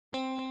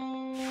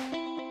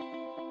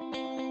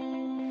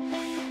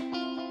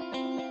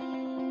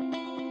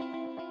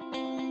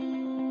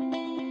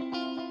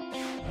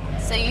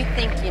So you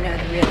think you know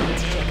the real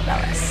Lindsey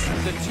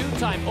Jacobellis. The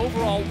two-time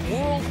overall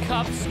World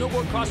Cup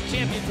snowboard cross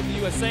champion for the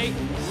USA,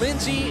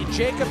 Lindsey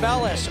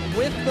Jacobellis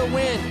with the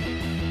win.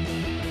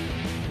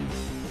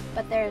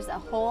 But there's a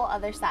whole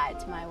other side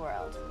to my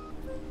world.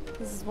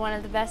 This is one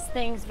of the best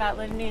things about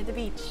living near the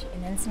beach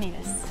in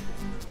Encinitas.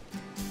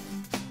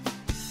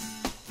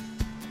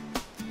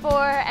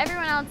 For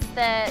everyone else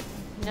that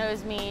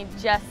knows me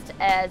just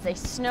as a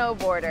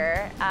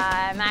snowboarder,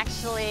 I'm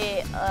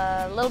actually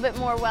a little bit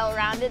more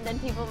well-rounded than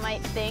people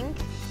might think.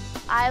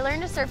 I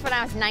learned to surf when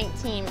I was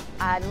 19.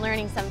 I'm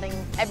learning something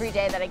every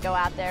day that I go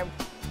out there.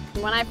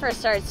 When I first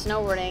started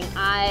snowboarding,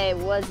 I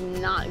was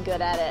not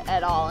good at it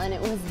at all, and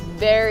it was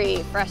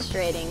very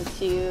frustrating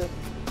to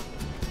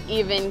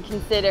even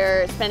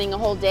consider spending a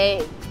whole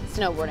day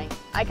snowboarding.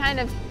 I kind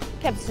of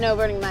kept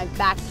snowboarding in my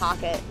back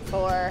pocket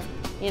for,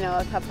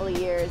 a couple of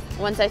years.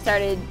 Once I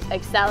started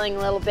excelling a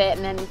little bit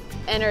and then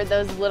entered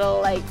those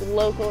little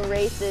local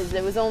races,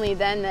 it was only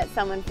then that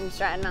someone from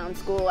Stratton Mountain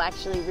School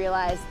actually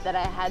realized that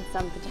I had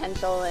some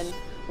potential and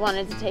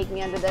wanted to take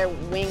me under their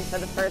wing for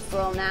the first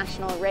little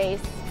national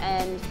race,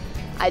 and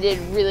I did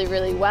really,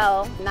 really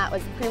well, and that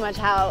was pretty much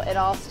how it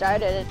all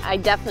started. I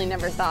definitely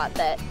never thought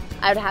that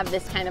I would have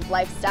this kind of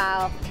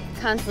lifestyle,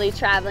 constantly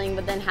traveling,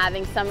 but then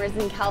having summers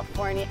in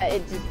California.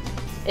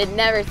 It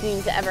never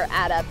seemed to ever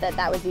add up that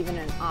that was even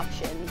an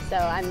option. So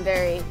I'm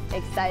very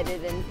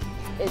excited, and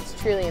it's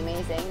truly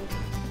amazing.